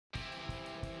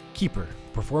Keeper,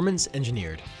 performance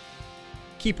engineered.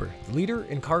 Keeper, the leader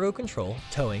in cargo control,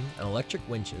 towing, and electric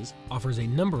winches, offers a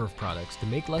number of products to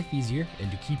make life easier and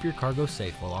to keep your cargo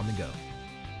safe while on the go.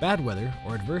 Bad weather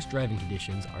or adverse driving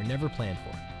conditions are never planned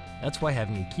for. That's why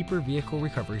having a Keeper vehicle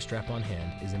recovery strap on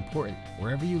hand is important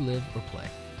wherever you live or play.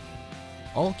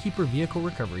 All Keeper vehicle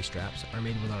recovery straps are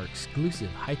made with our exclusive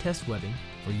high-test webbing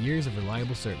for years of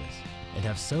reliable service and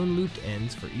have sewn looped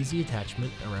ends for easy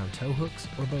attachment around tow hooks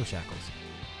or bow shackles.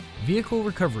 Vehicle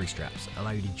recovery straps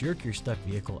allow you to jerk your stuck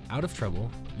vehicle out of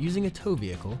trouble using a tow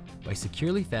vehicle by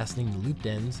securely fastening the looped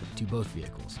ends to both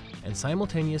vehicles and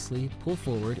simultaneously pull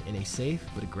forward in a safe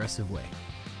but aggressive way.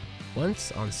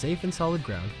 Once on safe and solid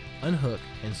ground, unhook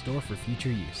and store for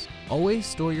future use. Always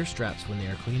store your straps when they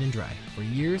are clean and dry for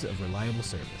years of reliable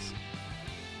service.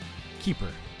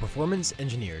 Keeper, performance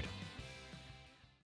engineered.